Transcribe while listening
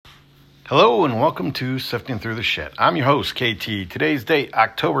Hello and welcome to Sifting Through the Shit. I'm your host, KT. Today's date,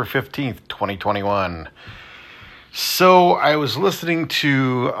 October 15th, 2021. So I was listening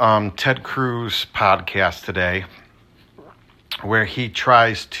to Ted Cruz podcast today where he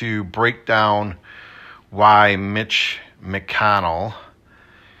tries to break down why Mitch McConnell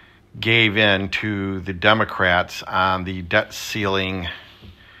gave in to the Democrats on the debt ceiling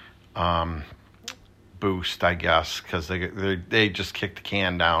boost, I guess, because they just kicked the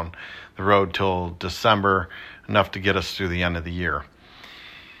can down the road till December, enough to get us through the end of the year.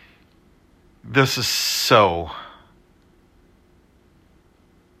 This is so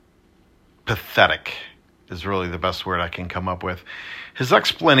pathetic, is really the best word I can come up with. His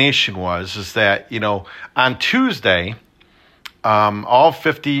explanation is that, on Tuesday, all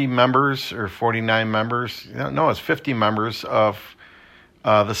 50 members or 49 members, it's 50 members of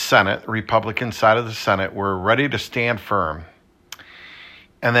the Senate, the Republican side of the Senate, were ready to stand firm.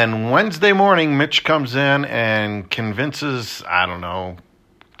 And then Wednesday morning, Mitch comes in and convinces,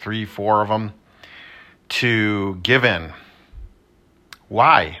 3-4 of them to give in.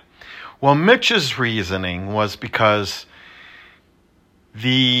 Why? Well, Mitch's reasoning was because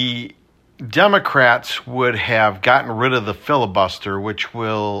the Democrats would have gotten rid of the filibuster, which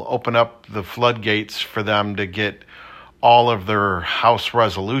will open up the floodgates for them to get all of their House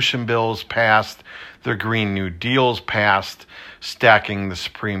resolution bills passed, their Green New Deals passed, stacking the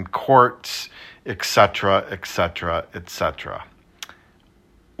Supreme Courts, etc., etc., etc.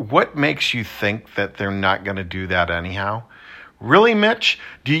 What makes you think that they're not going to do that anyhow? Really, Mitch?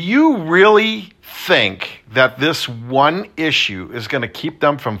 Do you really think that this one issue is going to keep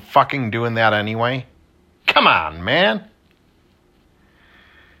them from fucking doing that anyway? Come on, man.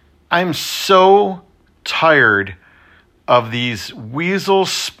 I'm so tired of these weasel,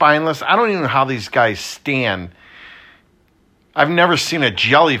 spineless. I don't even know how these guys stand. I've never seen a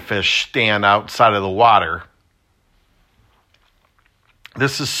jellyfish stand outside of the water.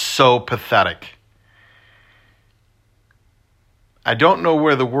 This is so pathetic. I don't know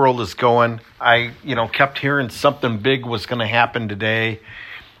where the world is going. I, kept hearing something big was going to happen today.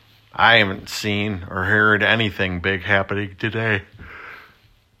 I haven't seen or heard anything big happening today.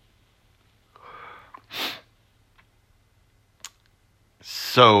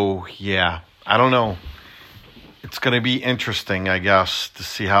 So, yeah, I don't know. It's going to be interesting, I guess, to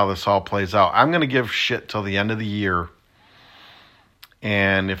see how this all plays out. I'm going to give shit till the end of the year.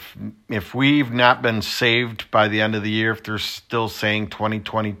 And if we've not been saved by the end of the year, if they're still saying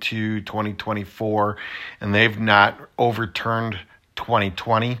 2022, 2024, and they've not overturned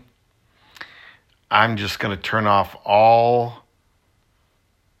 2020, I'm just going to turn off all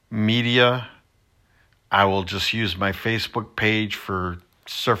media. I will just use my Facebook page for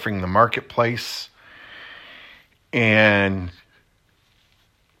surfing the marketplace and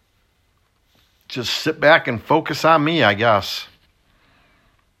just sit back and focus on me, I guess.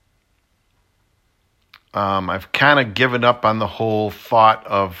 I've kind of given up on the whole thought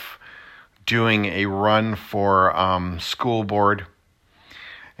of doing a run for school board.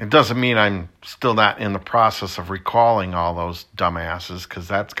 It doesn't mean I'm still not in the process of recalling all those dumbasses, because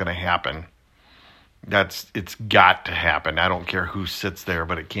that's going to happen. It's got to happen. I don't care who sits there,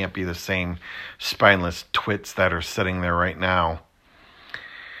 but it can't be the same spineless twits that are sitting there right now.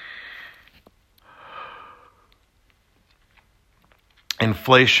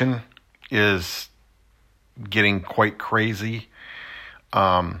 Inflation is getting quite crazy.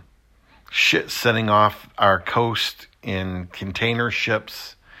 Shit sitting off our coast in container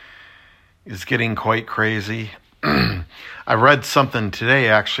ships is getting quite crazy. I read something today,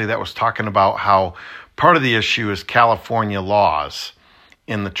 actually, that was talking about how part of the issue is California laws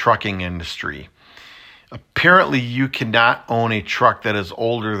in the trucking industry. Apparently, you cannot own a truck that is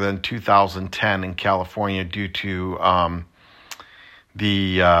older than 2010 in California due to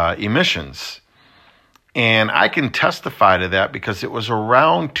the emissions. And I can testify to that because it was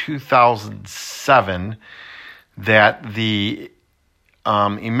around 2007 that the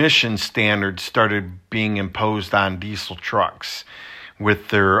emission standards started being imposed on diesel trucks with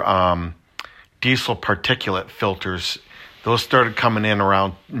their diesel particulate filters. Those started coming in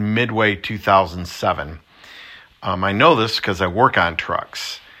around midway 2007. I know this because I work on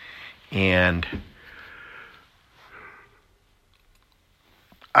trucks, and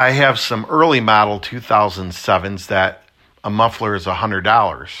I have some early model 2007s that a muffler is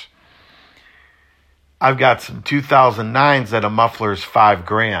 $100. I've got some 2009s that a muffler is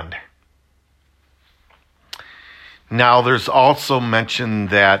 $5,000. Now, there's also mention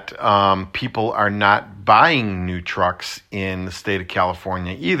that people are not buying new trucks in the state of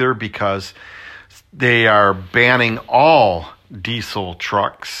California either, because they are banning all diesel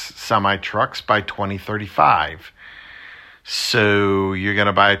trucks, semi-trucks by 2035. So you're going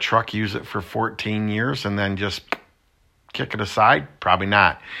to buy a truck, use it for 14 years, and then just kick it aside? Probably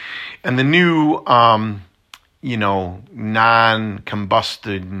not. And the new,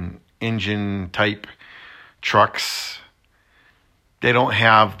 non-combusted engine type trucks, they don't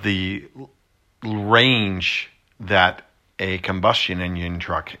have the range that a combustion engine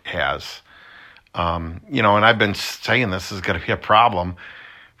truck has. And I've been saying this is going to be a problem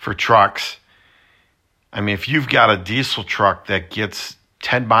for trucks. I mean, if you've got a diesel truck that gets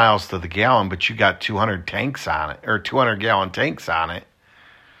 10 miles to the gallon, but you got 200 tanks on it, or 200-gallon tanks on it,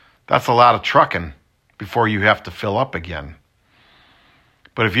 that's a lot of trucking before you have to fill up again.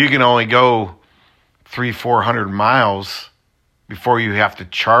 But if you can only go 300-400 miles before you have to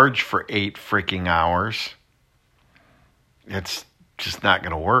charge for 8 freaking hours, it's just not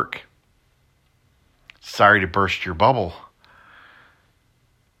going to work. Sorry to burst your bubble.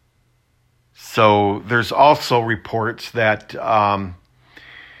 So there's also reports that the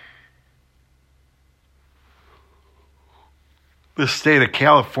state of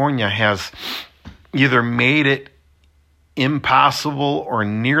California has either made it impossible or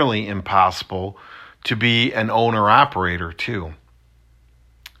nearly impossible to be an owner-operator too.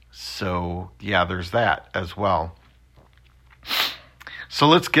 So, yeah, there's that as well. So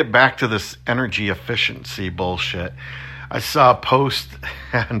let's get back to this energy efficiency bullshit. I saw a post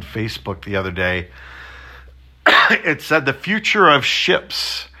on Facebook the other day. It said the future of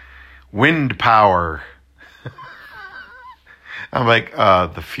ships, wind power. I'm like,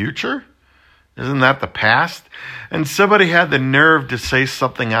 the future? Isn't that the past? And somebody had the nerve to say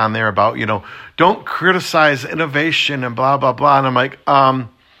something on there about, don't criticize innovation and blah, blah, blah. And I'm like,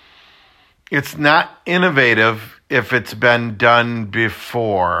 it's not innovative if it's been done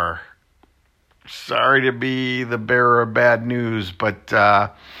before. Sorry to be the bearer of bad news, but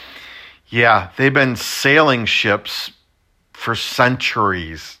yeah, they've been sailing ships for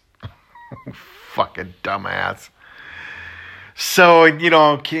centuries. Fucking dumbass. So,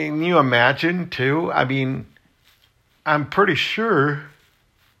 can you imagine too? I mean, I'm pretty sure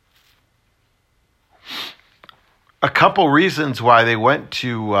a couple reasons why they went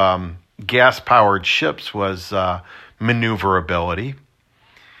to gas-powered ships was maneuverability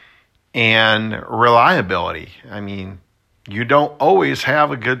and reliability. I mean, you don't always have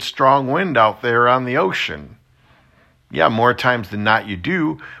a good, strong wind out there on the ocean. Yeah, more times than not you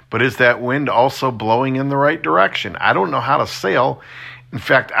do, but is that wind also blowing in the right direction? I don't know how to sail. In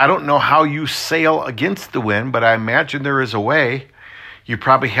fact, I don't know how you sail against the wind, but I imagine there is a way. You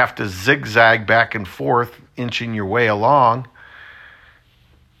probably have to zigzag back and forth, inching your way along.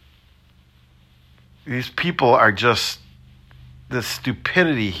 These people are just, the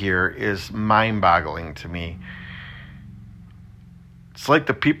stupidity here is mind-boggling to me. It's like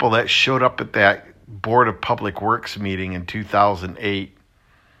the people that showed up at that Board of Public Works meeting in 2008,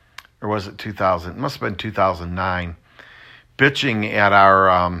 or was it 2000? It must have been 2009, bitching at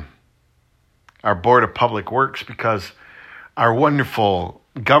our Board of Public Works because our wonderful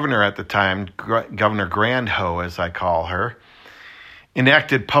governor at the time, Governor Grandho, as I call her,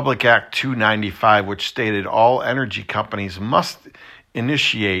 enacted Public Act 295, which stated all energy companies must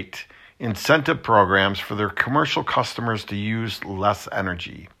initiate incentive programs for their commercial customers to use less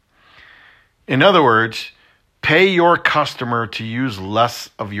energy. In other words, pay your customer to use less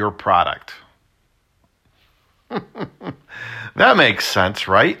of your product. That makes sense,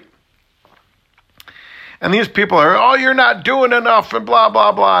 right? And these people are, you're not doing enough and blah,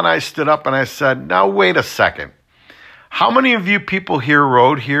 blah, blah. And I stood up and I said, now wait a second. How many of you people here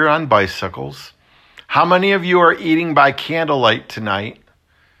rode here on bicycles? How many of you are eating by candlelight tonight?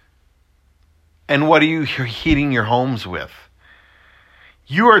 And what are you heating your homes with?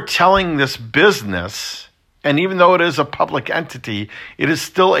 You are telling this business, and even though it is a public entity, it is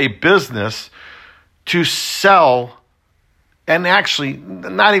still a business to sell, and actually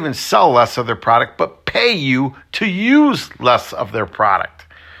not even sell less of their product, but pay you to use less of their product.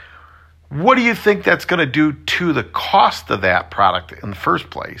 What do you think that's going to do to the cost of that product in the first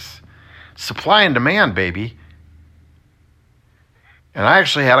place? Supply and demand, baby. And I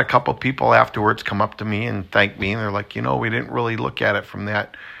actually had a couple people afterwards come up to me and thank me. And they're like, we didn't really look at it from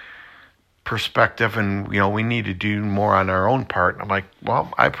that perspective. And, we need to do more on our own part. And I'm like,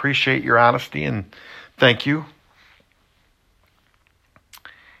 well, I appreciate your honesty and thank you.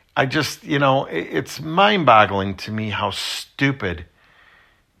 I just, it's mind-boggling to me how stupid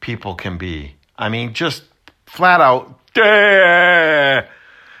people can be. I mean, just flat out,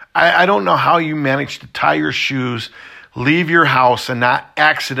 I don't know how you manage to tie your shoes, leave your house, and not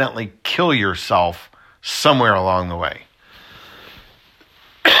accidentally kill yourself somewhere along the way.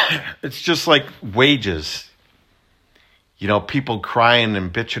 It's just like wages. You know, people crying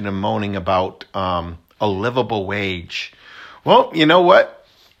and bitching and moaning about a livable wage. Well, you know what?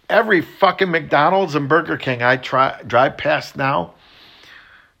 Every fucking McDonald's and Burger King I drive past now,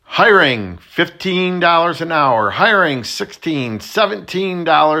 hiring $15 an hour, hiring $16,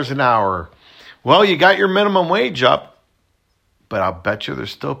 $17 an hour. Well, you got your minimum wage up, but I'll bet you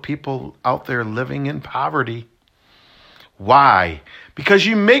there's still people out there living in poverty. Why? Because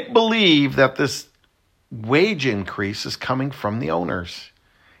you make believe that this wage increase is coming from the owners.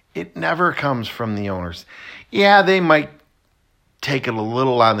 It never comes from the owners. Yeah, they might take it a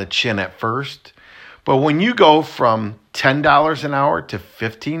little on the chin at first, but when you go from $10 an hour to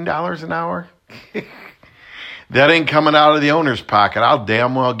 $15 an hour, that ain't coming out of the owner's pocket. I'll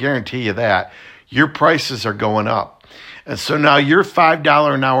damn well guarantee you that. Your prices are going up. And so now your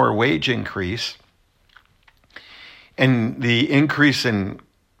 $5 an hour wage increase and the increase in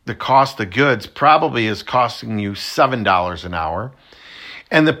the cost of goods probably is costing you $7 an hour.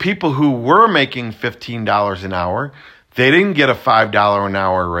 And the people who were making $15 an hour, they didn't get a $5 an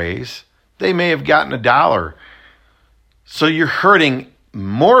hour raise. They may have gotten $1. So you're hurting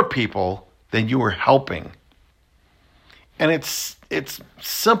more people than you were helping. And it's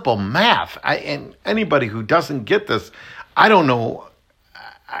simple math. And anybody who doesn't get this, I don't know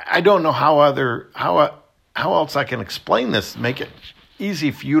how else I can explain this, make it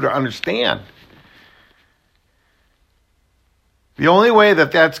easy for you to understand. The only way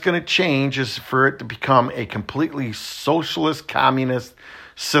that that's going to change is for it to become a completely socialist, communist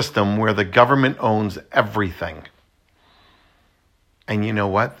system where the government owns everything. And you know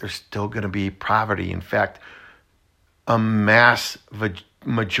what? There's still going to be poverty. In fact, a mass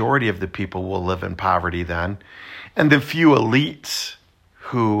majority of the people will live in poverty then. And the few elites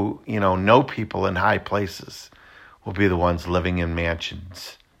who, know people in high places will be the ones living in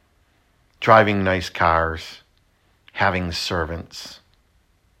mansions, driving nice cars, having servants.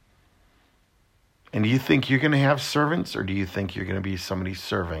 And do you think you're going to have servants, or do you think you're going to be somebody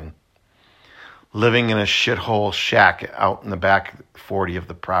serving? Living in a shithole shack out in the back 40 of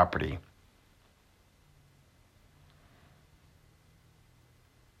the property.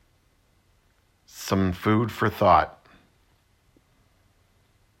 Some food for thought.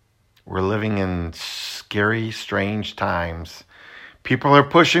 We're living in scary, strange times. People are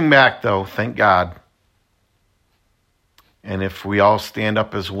pushing back, though, thank God. And if we all stand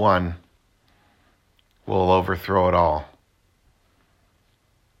up as one, we'll overthrow it all.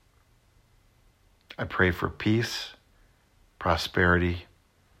 I pray for peace, prosperity,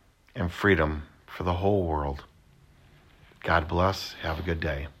 and freedom for the whole world. God bless. Have a good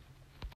day.